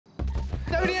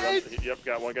78. Yep,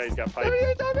 got one guy. He's got pipe.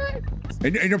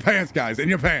 In your pants, guys. In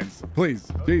your pants,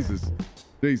 please. Jesus.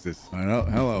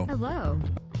 Hello. Hello.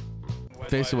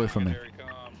 Face away from me.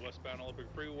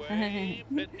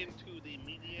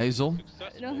 Hazel.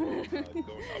 No,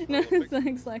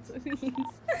 it's like please.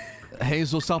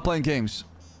 Hazel, stop playing games.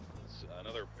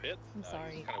 Another pit. I'm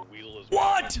sorry. Kind of wheel as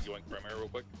What? Going from real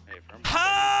quick. Hey, from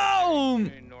How?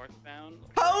 northbound.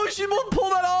 How is she able to pull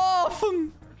that off?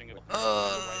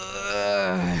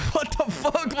 What the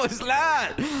fuck was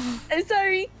that? I'm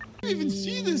sorry. I didn't even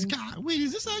see this guy. Wait,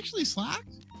 is this actually Slack?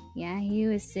 Yeah, he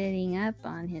was sitting up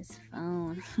on his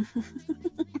phone.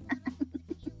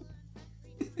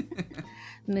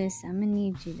 Miss, I'm gonna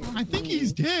need you to. I think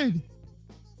he's dead.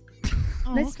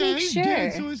 Oh, Let's okay, make he's sure.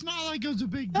 dead, so it's not like it was a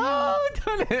big deal. Oh,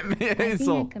 don't hit me, I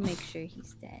Hazel. think I can make sure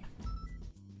he's dead.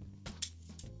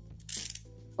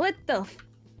 What the?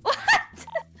 What?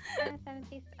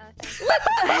 What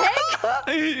the heck?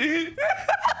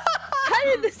 How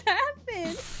did this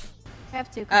happen? I have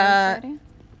 2 cars ready.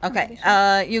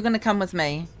 Okay, you're gonna come with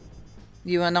me.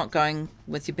 You are not going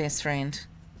with your best friend.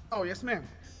 Oh, yes, ma'am.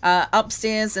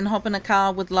 Upstairs and hop in a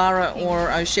car with Lara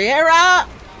or O'Shara.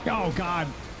 Oh, God.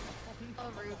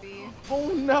 Oh, Ruby. Oh,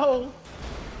 no.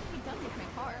 He done with my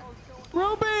car.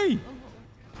 Ruby!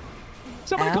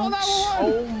 Somebody call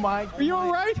 911! Oh, my God. Are you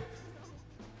alright?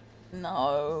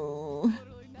 No.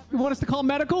 You want us to call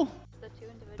medical?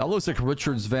 That looks like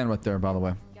Richard's van right there, by the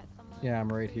way. Yeah,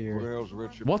 I'm right here. What else,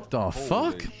 Richard? What the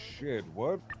fuck? Shit,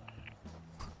 what?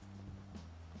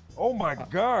 Oh my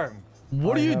God.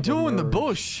 What are you doing in the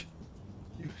bush?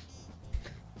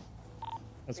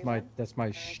 That's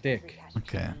my shtick.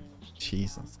 Okay.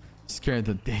 Jesus. Scared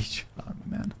the day out of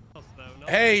me, man.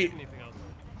 Hey.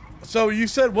 So you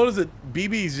said, what is it?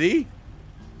 BBZ?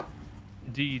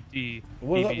 DD.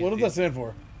 What does that stand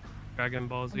for? Dragon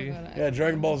Ball Z. Yeah,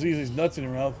 Dragon Ball Z. These nuts in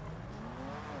your mouth.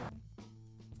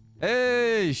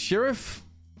 Hey, Sheriff.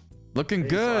 Looking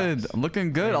good.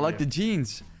 Looking good. I like the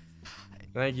jeans.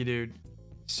 Thank you, dude.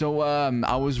 So,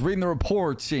 I was reading the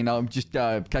reports, you know, I'm just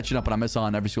catching up, and I miss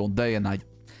on every single day, and I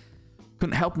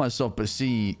couldn't help myself but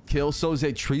see kill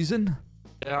Soze treason.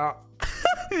 Yeah.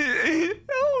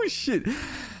 Oh, shit.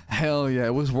 Hell yeah,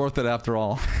 it was worth it after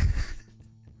all.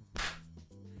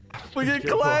 We get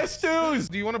class twos.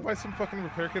 Do you want to buy some fucking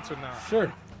repair kits or not?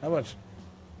 Sure. How much?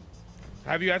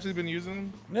 Have you actually been using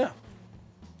them? Yeah.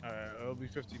 Alright, it'll be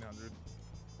 1,500.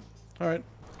 All right.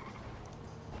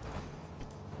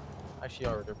 Actually,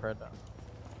 already repaired that.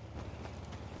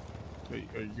 Wait,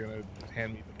 are you gonna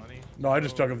hand me the money? No, I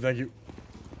just took them. Thank you.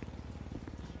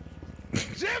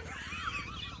 Jim!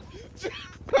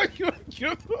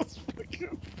 Jim, those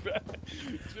fucking bad.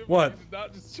 Jim, What? I did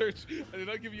not just search. I did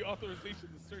not give you authorization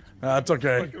to search. That's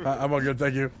okay. I'm all good.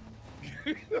 Thank you.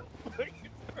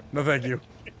 No, thank you.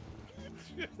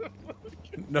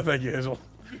 No, thank you, Hazel.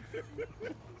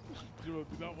 Jimbo,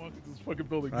 do not walk into this fucking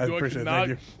building. I appreciate it. Thank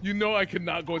you. You know I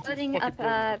cannot go into Loading this up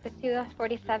fucking building. the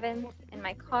 247s in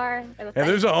my car. Yeah,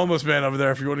 there's a homeless man over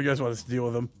there if you guys want us to deal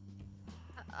with him.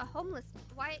 A homeless.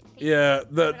 Why? Yeah,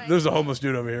 there's a homeless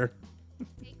dude over here.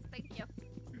 Thank you.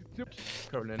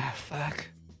 Conan. Ah, fuck.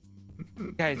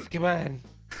 Guys, come on.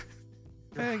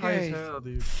 Hey, High as guys. hell,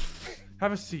 dude.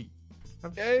 Have a seat.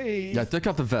 Hey. Yeah, take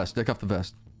off the vest. Take off the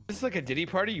vest. This is like a Diddy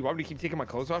party? You want me to keep taking my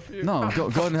clothes off for you? No, go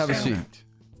ahead and have a seat.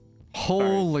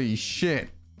 Holy shit.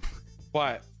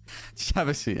 What? Just have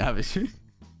a seat. Have a seat.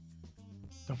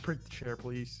 Don't break the chair,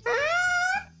 please.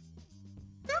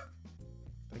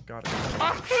 Thank God.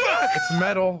 It's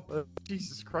metal.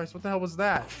 Jesus Christ, what the hell was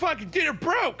that? Fucking dinner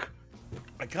broke!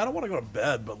 I kind of want to go to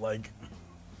bed, but like,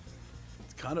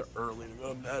 it's kind of early to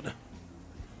go to bed.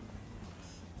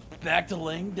 Back to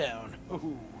laying down.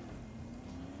 Ooh.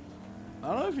 I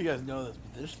don't know if you guys know this,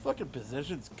 but this fucking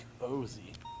position's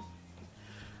cozy.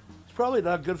 It's probably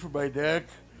not good for my neck,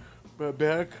 my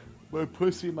back, my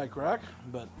pussy, my crack,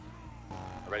 but...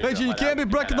 Benji, you can't be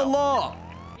breaking the law.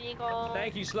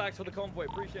 Thank you, Slacks, for the convoy.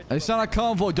 Appreciate it. It's not a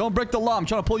convoy. Don't break the law. I'm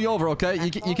trying to pull you over, okay?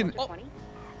 You can...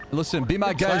 Listen, be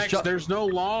my guys. Slacks, there's no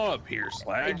law up here,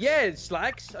 Slacks. Yeah, it's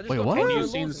Slacks. I just Wait, don't what? know Have you the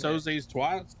seen laws in Soze's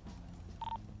twats?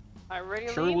 there.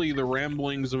 Surely the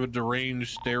ramblings of a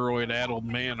deranged, steroid-addled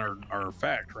man are a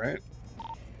fact, right?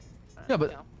 Yeah,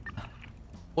 but...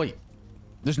 Wait.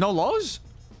 There's no laws?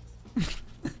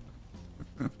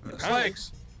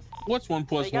 Slacks, what's 1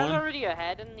 plus You guys 1? already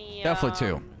ahead in the Definitely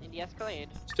 2. in the Escalade.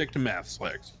 Stick to math,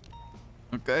 Slacks.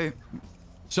 Okay.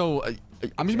 So,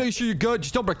 I'm just making sure you're good.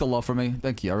 Just don't break the law for me.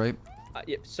 Thank you, all right?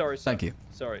 Yeah, sorry, sir. Thank you.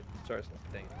 Sorry, sir.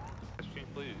 Thank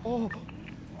you. Oh.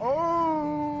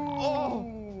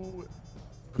 Oh.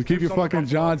 We keep your fucking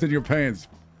Johns in your pants.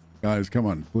 Guys, come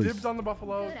on, please. Dibs on the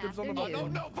buffalo. Dibs on the buffalo.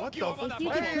 No, fuck you. What the I'm on fuck? that If you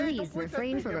bike. could please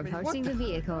refrain from approaching the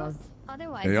vehicles.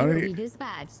 Otherwise, Hey, you I will need- be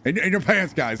dispatched. In your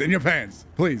pants, guys. In your pants,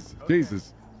 please.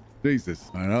 Jesus.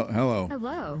 All right, hello.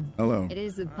 Hello. Hello. It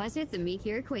is a pleasure to meet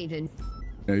your acquaintance.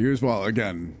 Yeah, you as well.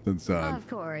 Again, since Of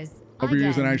course. hope you're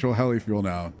using Again. actual heli fuel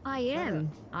now. I am.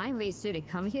 I made sure to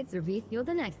come here to refuel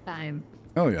the next time.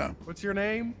 Hell yeah. What's your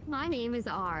name? My name is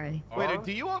R. Wait,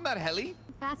 do you own that heli?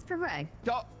 That's correct.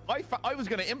 I was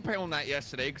going to impound that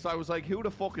yesterday because I was like, who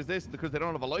the fuck is this? Because they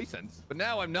don't have a license. But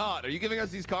now I'm not. Are you giving us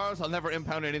these cars? I'll never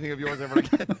impound anything of yours ever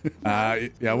again.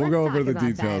 Yeah, we'll go Let's over the talk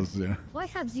about details. that. Yeah. What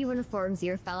have you informed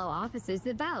your fellow officers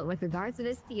about with regards to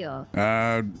this deal?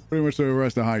 Pretty much the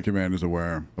rest of high command is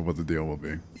aware of what the deal will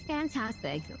be.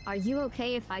 Fantastic. Are you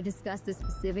okay if I discuss the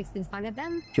specifics in front of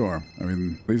them? Sure. I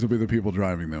mean, these will be the people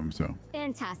driving them, so.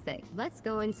 Fantastic. Let's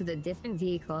go into the different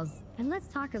vehicles and let's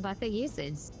talk about the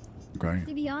usage. Okay.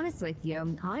 To be honest with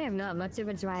you, I am not much of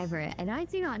a driver, and I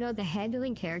do not know the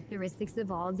handling characteristics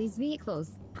of all of these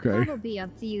vehicles. Okay. That will be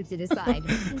up to you to decide,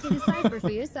 and to decipher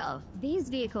for yourself. These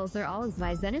vehicles are all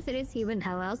by Zenith Human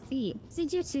LLC.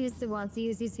 Should you choose to want to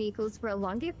use these vehicles for a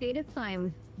longer period of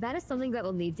time, that is something that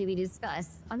will need to be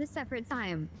discussed on a separate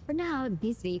time. For now,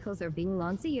 these vehicles are being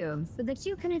loaned to you, so that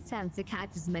you can attempt to catch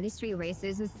as many street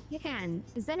races as you can.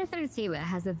 Zenith Entertainment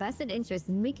has a vested interest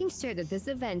in making sure that this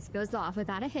event goes off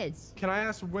without a hitch. Can I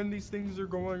ask when these things are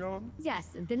going on? Yes,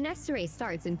 the next race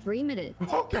starts in 3 minutes.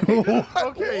 Okay.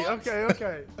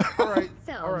 All right.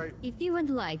 So, All right. if you would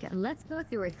like, let's go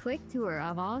through a quick tour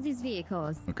of all these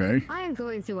vehicles. Okay. I am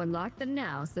going to unlock them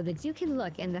now so that you can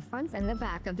look in the front and the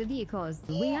back of the vehicles.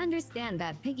 We understand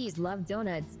that piggies love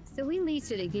donuts, so we made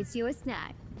sure to get you a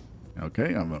snack.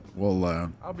 Okay. We'll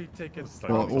I'll be taking.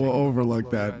 we'll overlook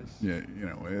that. Guys. Yeah. You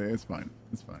know, it's fine.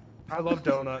 It's fine. I love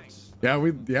donuts.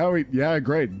 Yeah.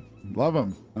 Great. Love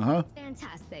them.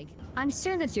 Fantastic. I'm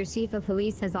sure that your chief of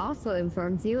police has also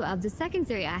informed you of the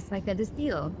secondary aspect of this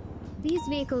deal. These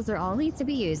vehicles are only to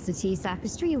be used to chase after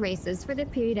street races for the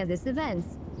period of this event.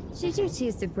 Should you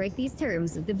choose to break these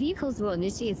terms, the vehicles will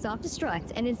initiate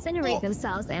self-destruct and incinerate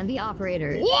themselves and the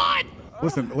operator. What?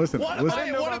 Listen. What if I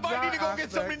need to go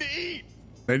get something to eat?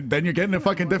 Then you're getting a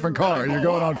fucking different car. You're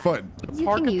going on foot. You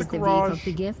Park can at use the the vehicle garage.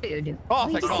 to get food. Oh,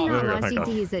 We thank just God. do not want you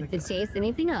to use it to chase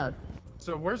anything up.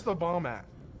 So where's the bomb at?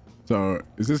 So,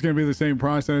 is this going to be the same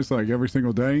process like every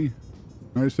single day?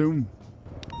 I assume.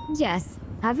 Yes.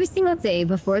 Every single day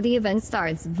before the event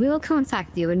starts, we will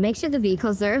contact you and make sure the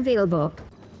vehicles are available.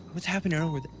 What's happening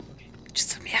over there? Okay.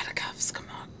 Just let me out of cuffs. Come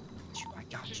on. I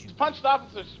got you. Punched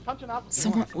officers. Punching officers.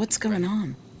 Someone, what's going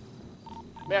on?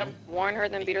 Ma'am, warn her,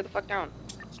 then beat her the fuck down.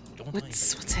 Don't mind.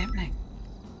 What's happening?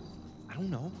 I don't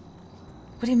know.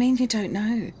 What do you mean you don't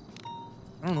know?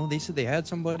 I don't know. They said they had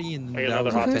somebody and Hey, that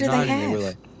was Who do they and they were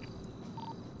have? like,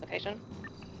 Location?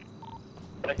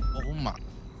 oh my.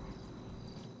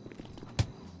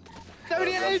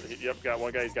 78! Yep, got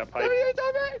one guy. He's got pipe.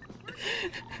 78!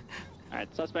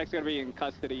 Alright, suspect's gonna be in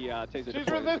custody. Taser She's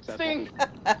deployed resisting.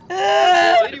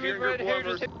 Lady with red hair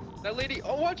just hit. That lady,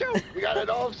 oh, watch out! We got an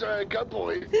officer at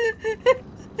gunpoint.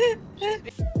 She's